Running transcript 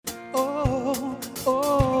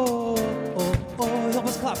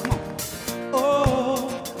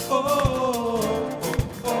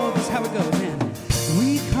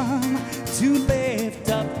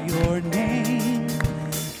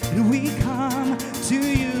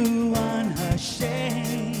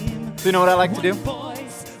So you know what I like to do?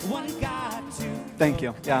 Thank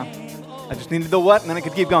you. Yeah. I just needed the what, and then I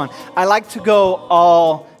could keep going. I like to go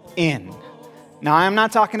all in. Now, I'm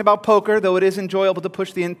not talking about poker, though it is enjoyable to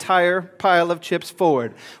push the entire pile of chips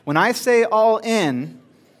forward. When I say all in,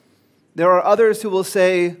 there are others who will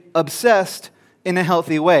say obsessed in a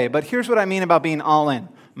healthy way. But here's what I mean about being all in.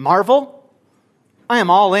 Marvel? I am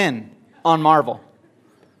all in on Marvel.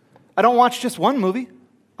 I don't watch just one movie.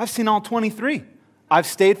 I've seen all 23. I've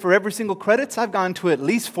stayed for every single credits. I've gone to at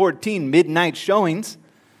least 14 midnight showings.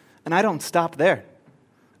 And I don't stop there.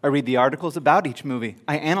 I read the articles about each movie.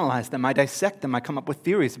 I analyze them. I dissect them. I come up with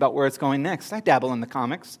theories about where it's going next. I dabble in the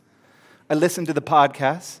comics. I listen to the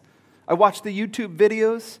podcasts. I watch the YouTube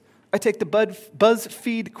videos. I take the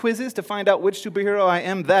BuzzFeed quizzes to find out which superhero I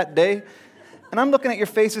am that day. And I'm looking at your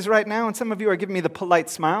faces right now, and some of you are giving me the polite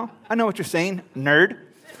smile. I know what you're saying, nerd.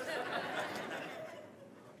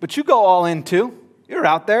 But you go all in too. You're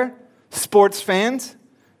out there. Sports fans.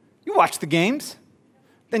 You watch the games.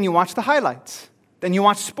 Then you watch the highlights. Then you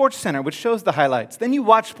watch SportsCenter, which shows the highlights. Then you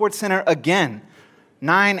watch SportsCenter again,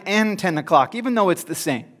 9 and 10 o'clock, even though it's the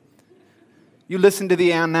same. You listen to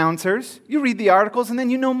the announcers, you read the articles, and then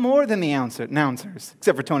you know more than the announcers,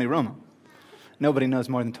 except for Tony Romo. Nobody knows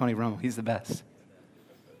more than Tony Romo. He's the best.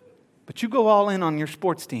 But you go all in on your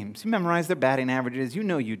sports teams. You memorize their batting averages. You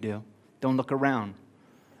know you do. Don't look around.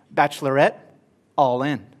 Bachelorette, all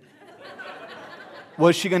in.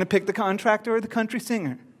 Was she going to pick the contractor or the country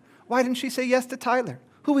singer? Why didn't she say yes to Tyler?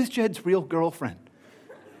 Who is Jed's real girlfriend?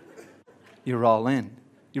 You're all in.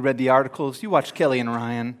 You read the articles. You watched Kelly and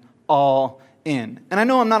Ryan, all in. And I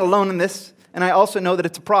know I'm not alone in this, and I also know that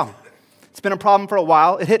it's a problem. It's been a problem for a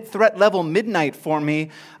while. It hit threat level midnight for me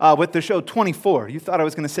with the show 24. You thought I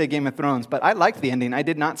was going to say Game of Thrones, but I liked the ending. I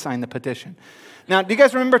did not sign the petition. Now, do you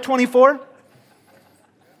guys remember 24?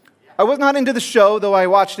 I was not into the show, though I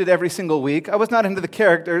watched it every single week. I was not into the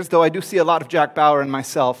characters, though I do see a lot of Jack Bauer in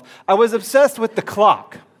myself. I was obsessed with the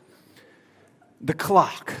clock. The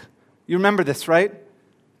clock. You remember this, right?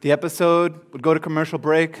 The episode would go to commercial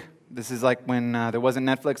break. This is like when there wasn't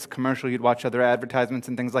Netflix, commercial, you'd watch other advertisements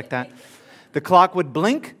and things like that. The clock would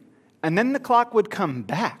blink, and then the clock would come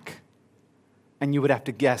back, and you would have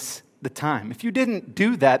to guess the time. If you didn't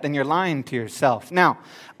do that, then you're lying to yourself. Now,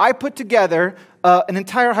 I put together an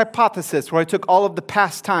entire hypothesis where I took all of the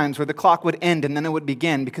past times where the clock would end and then it would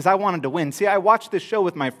begin because I wanted to win. See, I watched this show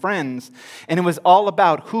with my friends, and it was all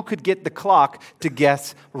about who could get the clock to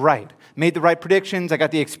guess right. Made the right predictions. I got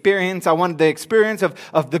the experience. I wanted the experience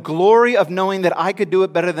of the glory of knowing that I could do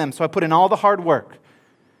it better than them. So I put in all the hard work.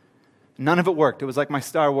 None of it worked. It was like my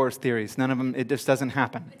Star Wars theories. None of them, it just doesn't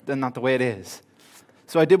happen. That's not the way it is.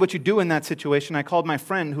 So I did what you do in that situation. I called my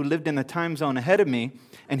friend who lived in the time zone ahead of me,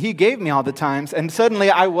 and he gave me all the times, and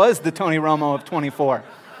suddenly I was the Tony Romo of 24.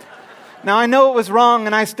 Now, I know it was wrong,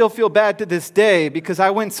 and I still feel bad to this day because I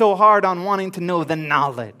went so hard on wanting to know the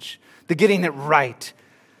knowledge, the getting it right,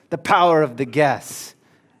 the power of the guess.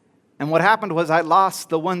 And what happened was I lost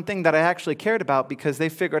the one thing that I actually cared about because they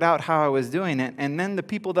figured out how I was doing it, and then the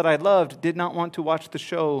people that I loved did not want to watch the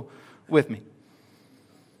show with me.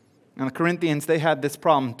 Now, the Corinthians, they had this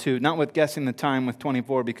problem too, not with guessing the time with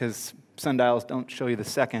 24 because sundials don't show you the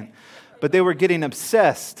second, but they were getting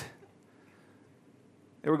obsessed.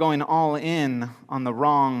 They were going all in on the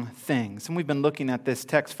wrong things. And we've been looking at this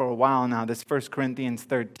text for a while now, this 1 Corinthians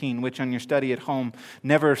 13, which on your study at home,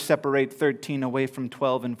 never separate 13 away from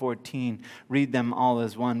 12 and 14. Read them all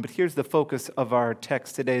as one. But here's the focus of our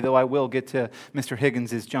text today, though I will get to Mr.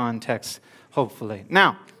 Higgins' John text, hopefully.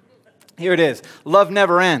 Now, here it is. Love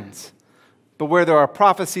never ends. But where there are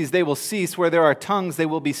prophecies, they will cease. Where there are tongues, they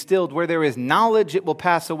will be stilled. Where there is knowledge, it will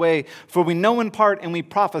pass away. For we know in part and we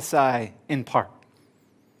prophesy in part.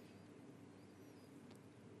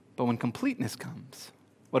 But when completeness comes,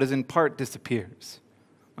 what is in part disappears.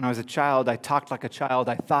 When I was a child, I talked like a child.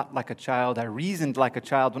 I thought like a child. I reasoned like a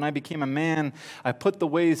child. When I became a man, I put the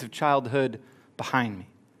ways of childhood behind me.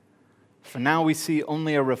 For now we see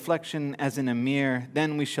only a reflection as in a mirror,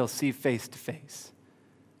 then we shall see face to face.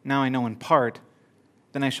 Now I know in part,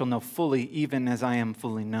 then I shall know fully, even as I am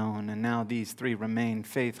fully known. And now these three remain,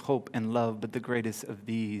 faith, hope, and love, but the greatest of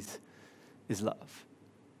these is love.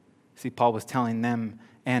 See, Paul was telling them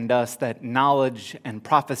and us that knowledge and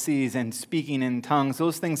prophecies and speaking in tongues,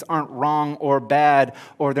 those things aren't wrong or bad,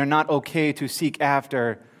 or they're not okay to seek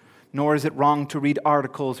after. Nor is it wrong to read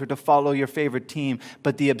articles or to follow your favorite team.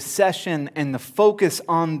 But the obsession and the focus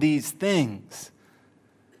on these things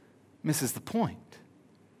misses the point,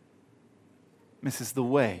 misses the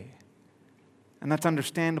way. And that's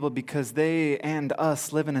understandable because they and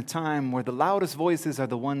us live in a time where the loudest voices are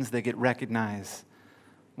the ones that get recognized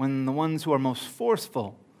when the ones who are most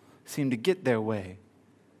forceful seem to get their way.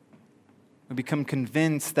 We become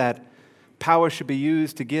convinced that power should be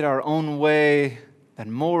used to get our own way, that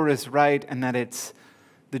more is right, and that it's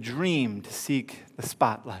the dream to seek the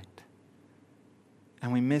spotlight.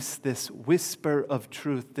 And we miss this whisper of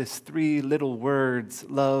truth, this 3 little words,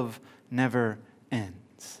 love never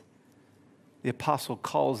ends. The apostle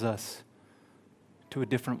calls us to a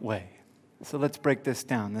different way. So let's break this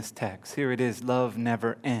down, this text. Here it is, love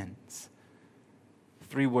never ends.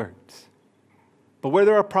 3 words. But where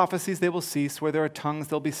there are prophecies, they will cease. Where there are tongues,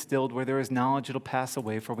 they'll be stilled. Where there is knowledge, it'll pass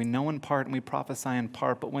away. For we know in part and we prophesy in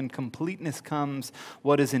part. But when completeness comes,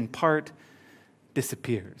 what is in part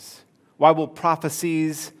disappears. Why will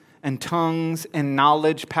prophecies and tongues and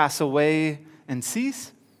knowledge pass away and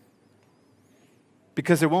cease?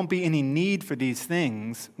 Because there won't be any need for these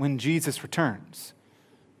things when Jesus returns.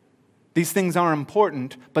 These things are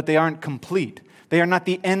important, but they aren't complete. They are not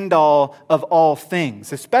the end-all of all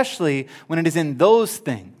things, especially when it is in those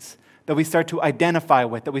things that we start to identify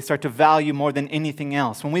with, that we start to value more than anything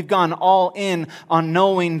else. When we've gone all in on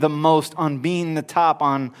knowing the most, on being the top,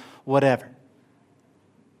 on whatever.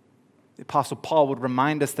 The Apostle Paul would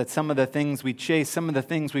remind us that some of the things we chase, some of the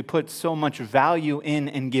things we put so much value in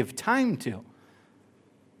and give time to,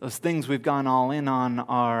 those things we've gone all in on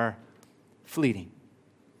are fleeting.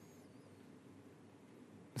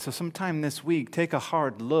 So sometime this week, take a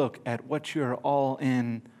hard look at what you're all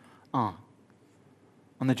in on.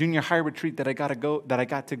 On the junior high retreat that I got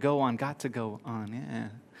to go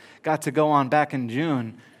on back in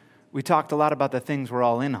June, we talked a lot about the things we're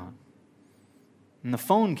all in on. And the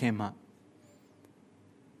phone came up.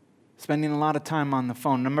 Spending a lot of time on the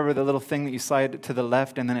phone. Remember the little thing that you slide to the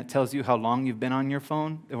left and then it tells you how long you've been on your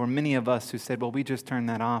phone? There were many of us who said, well, we just turned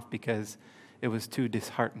that off because it was too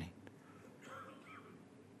disheartening.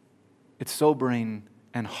 It's sobering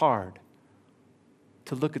and hard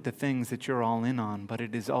to look at the things that you're all in on, but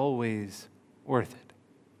it is always worth it.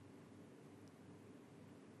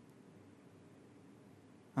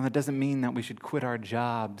 And that doesn't mean that we should quit our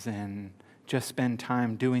jobs and just spend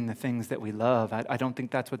time doing the things that we love. I don't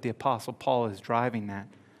think that's what the Apostle Paul is driving at.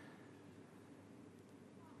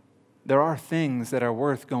 There are things that are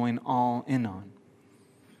worth going all in on.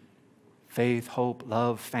 Faith, hope,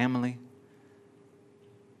 love, family.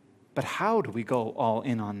 But how do we go all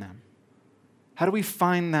in on them? How do we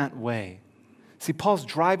find that way? See, Paul's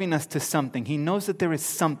driving us to something. He knows that there is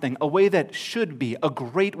something, a way that should be, a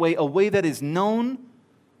great way, a way that is known,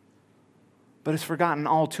 but is forgotten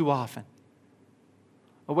all too often.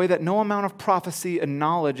 A way that no amount of prophecy and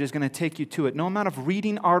knowledge is going to take you to it. No amount of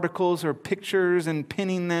reading articles or pictures and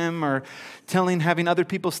pinning them or having other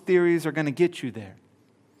people's theories are going to get you there.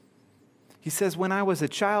 He says, when I was a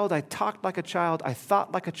child, I talked like a child, I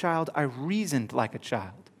thought like a child, I reasoned like a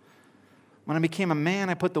child. When I became a man,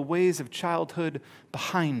 I put the ways of childhood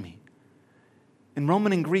behind me. In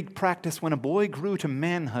Roman and Greek practice, when a boy grew to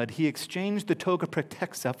manhood, he exchanged the toga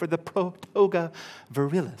praetexa for the toga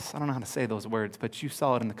virilis. I don't know how to say those words, but you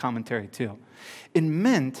saw it in the commentary too. It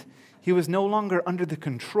meant he was no longer under the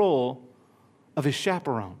control of his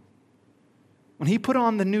chaperone. When he put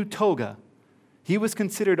on the new toga, he was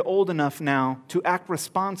considered old enough now to act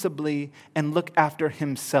responsibly and look after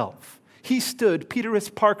himself. He stood Peterus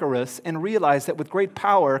Parkerus and realized that with great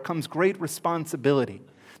power comes great responsibility.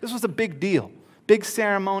 This was a big deal. Big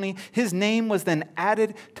ceremony. His name was then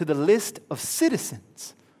added to the list of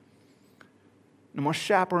citizens. No more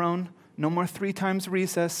chaperone, no more 3 times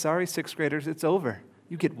recess. Sorry, 6th graders, it's over.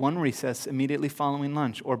 You get 1 recess immediately following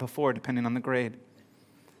lunch or before, depending on the grade.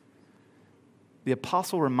 The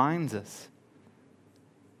apostle reminds us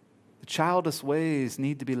the childish ways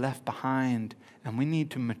need to be left behind, and we need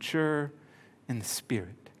to mature in the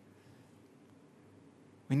Spirit.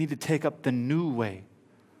 We need to take up the new way.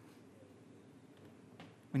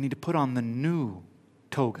 We need to put on the new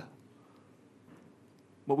toga,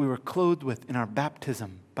 what we were clothed with in our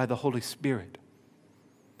baptism by the Holy Spirit.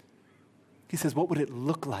 He says, what would it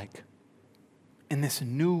look like in this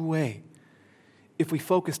new way if we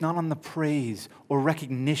focus not on the praise or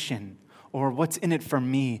recognition or what's in it for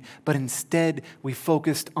me, but instead we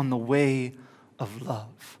focused on the way of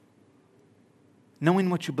love? Knowing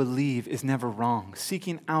what you believe is never wrong.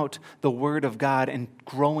 Seeking out the Word of God and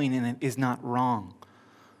growing in it is not wrong.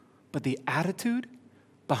 But the attitude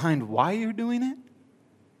behind why you're doing it,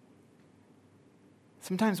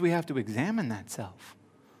 sometimes we have to examine that self.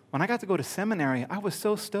 When I got to go to seminary, I was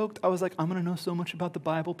so stoked. I was like, I'm going to know so much about the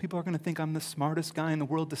Bible. People are going to think I'm the smartest guy in the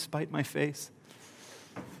world despite my face.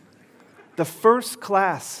 The first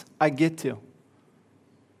class I get to,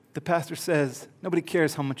 the pastor says, nobody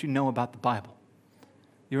cares how much you know about the Bible.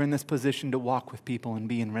 You're in this position to walk with people and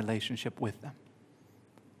be in relationship with them,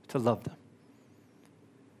 to love them.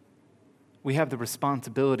 We have the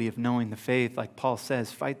responsibility of knowing the faith, like Paul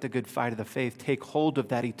says, fight the good fight of the faith. Take hold of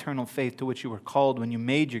that eternal faith to which you were called when you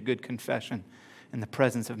made your good confession in the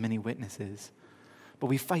presence of many witnesses. But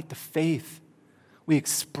we fight the faith. We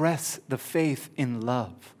express the faith in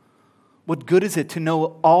love. What good is it to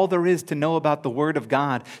know all there is to know about the Word of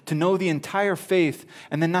God, to know the entire faith,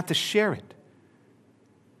 and then not to share it?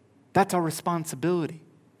 That's our responsibility.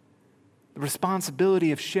 The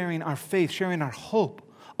responsibility of sharing our faith, sharing our hope,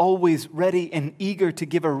 always ready and eager to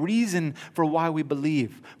give a reason for why we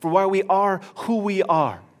believe, for why we are who we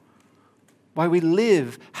are, why we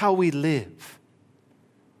live how we live.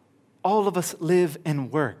 All of us live and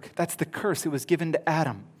work. That's the curse that was given to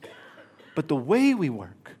Adam. But the way we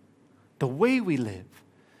work, the way we live,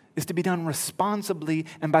 is to be done responsibly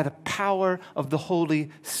and by the power of the Holy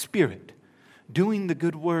Spirit, doing the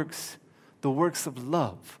good works, the works of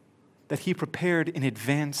love that He prepared in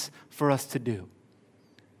advance for us to do.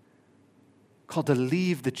 Called to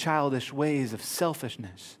leave the childish ways of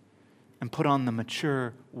selfishness and put on the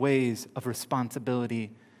mature ways of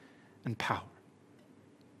responsibility and power.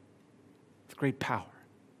 With great power.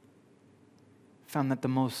 Found that the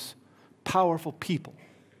most powerful people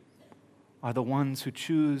are the ones who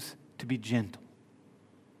choose to be gentle.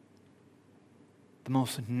 The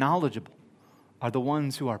most knowledgeable are the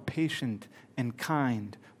ones who are patient and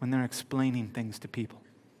kind when they're explaining things to people,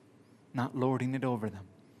 not lording it over them.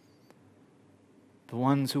 The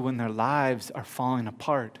ones who, when their lives are falling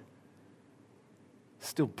apart,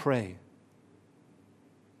 still pray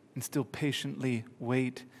and still patiently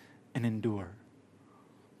wait and endure.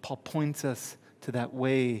 Paul points us to that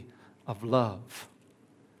way of love,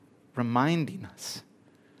 reminding us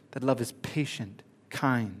that love is patient,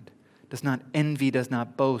 kind, does not envy, does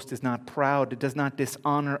not boast, is not proud, it does not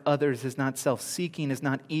dishonor others, is not self-seeking, is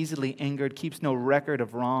not easily angered, keeps no record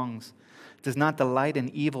of wrongs, does not delight in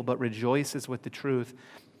evil, but rejoices with the truth,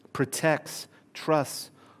 protects, trusts,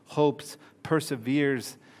 hopes,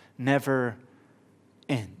 perseveres, never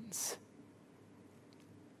ends.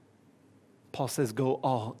 Paul says, go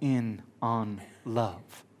all in on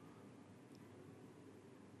love.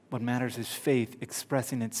 What matters is faith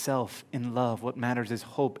expressing itself in love. What matters is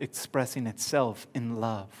hope expressing itself in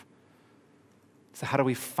love. So how do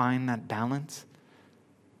we find that balance?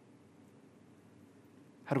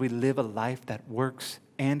 How do we live a life that works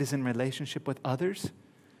and is in relationship with others?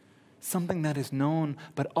 Something that is known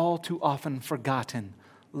but all too often forgotten,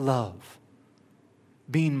 love.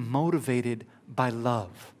 Being motivated by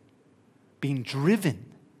love. Being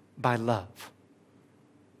driven by love.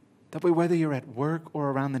 That way, whether you're at work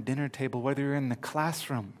or around the dinner table, whether you're in the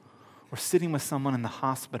classroom or sitting with someone in the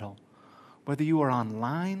hospital, whether you are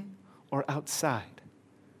online or outside,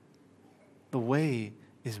 the way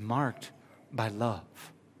is marked by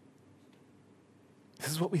love. This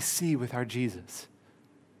is what we see with our Jesus.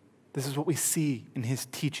 This is what we see in His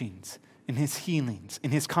teachings, in His healings,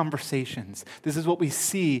 in His conversations. This is what we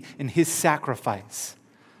see in His sacrifice.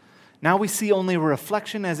 Now we see only a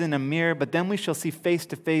reflection as in a mirror, but then we shall see face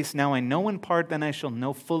to face. Now I know in part, then I shall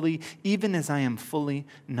know fully, even as I am fully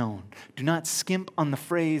known. Do not skimp on the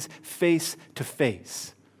phrase face to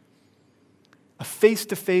face. A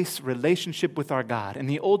face-to-face relationship with our God. In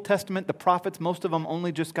the Old Testament, the prophets, most of them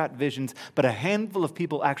only just got visions, but a handful of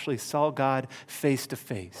people actually saw God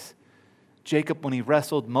face-to-face. Jacob when he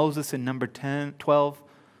wrestled, Moses in number 12,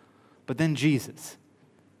 but then Jesus.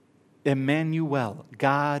 Emmanuel,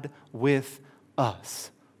 God with us,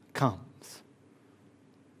 comes.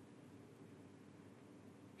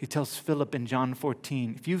 He tells Philip in John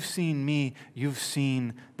 14, if you've seen me, you've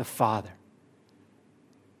seen the Father.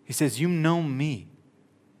 He says, you know me,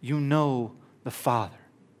 you know the Father.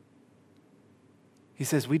 He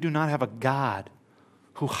says, we do not have a God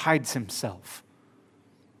who hides Himself.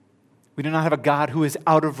 We do not have a God who is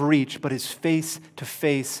out of reach, but is face to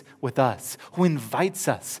face with us, who invites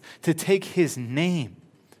us to take His name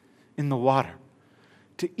in the water,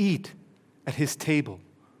 to eat at His table,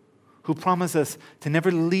 who promises us to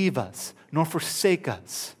never leave us nor forsake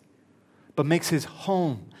us, but makes His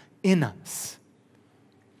home in us.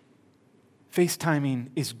 FaceTiming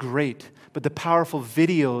is great, but the powerful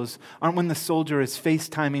videos aren't when the soldier is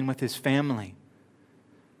FaceTiming with his family.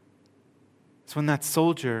 It's when that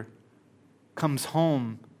soldier comes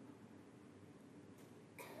home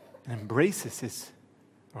and embraces his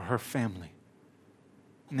or her family.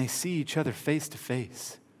 And they see each other face to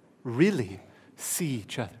face, really see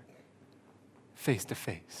each other face to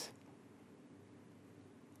face.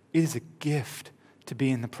 It is a gift to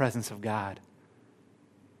be in the presence of God,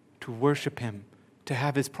 to worship Him, to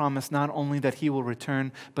have his promise not only that he will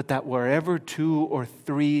return, but that wherever 2 or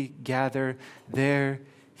 3 gather, there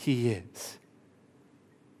he is.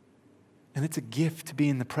 And it's a gift to be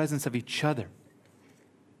in the presence of each other.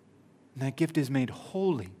 And that gift is made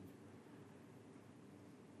holy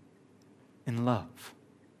in love.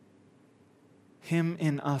 Him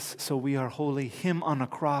in us so we are holy. Him on a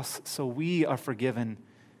cross so we are forgiven.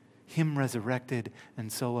 Him resurrected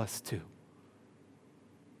and so us too.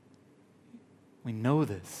 We know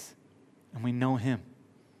this and we know him.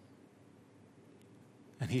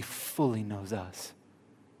 And he fully knows us.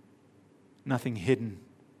 Nothing hidden.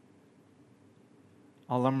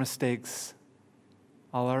 All our mistakes,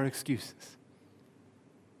 all our excuses,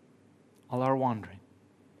 all our wandering.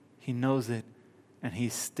 He knows it, and he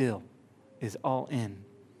still is all in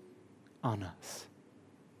on us.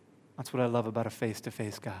 That's what I love about a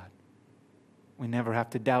face-to-face God. We never have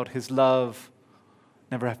to doubt his love,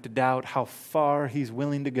 never have to doubt how far he's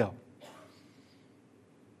willing to go.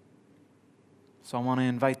 So I want to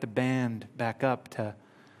invite the band back up to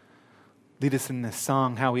lead us in this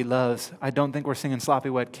song, How He Loves. I don't think we're singing Sloppy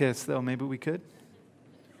Wet Kiss, though. Maybe we could?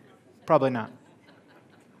 Probably not.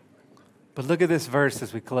 But look at this verse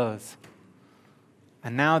as we close.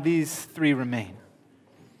 And now these 3 remain.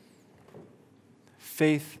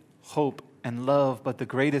 Faith, hope, and love, but the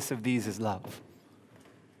greatest of these is love.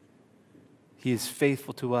 He is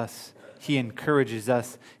faithful to us. He encourages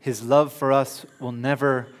us. His love for us will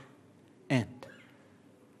never end.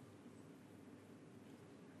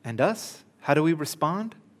 And us? How do we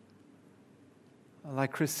respond?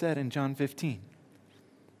 Like Chris said in John 15.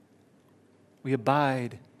 We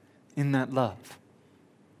abide in that love.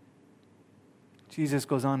 Jesus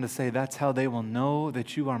goes on to say, that's how they will know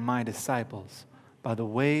that you are my disciples, by the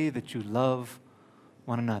way that you love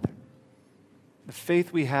one another. The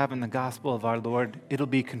faith we have in the gospel of our Lord, it'll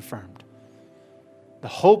be confirmed. The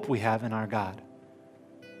hope we have in our God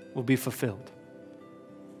will be fulfilled.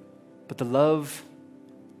 But the love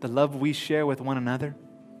we share with one another,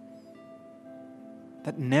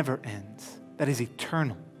 that never ends. That is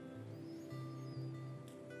eternal.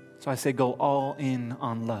 So I say go all in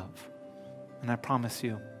on love. And I promise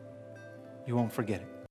you, you won't forget it.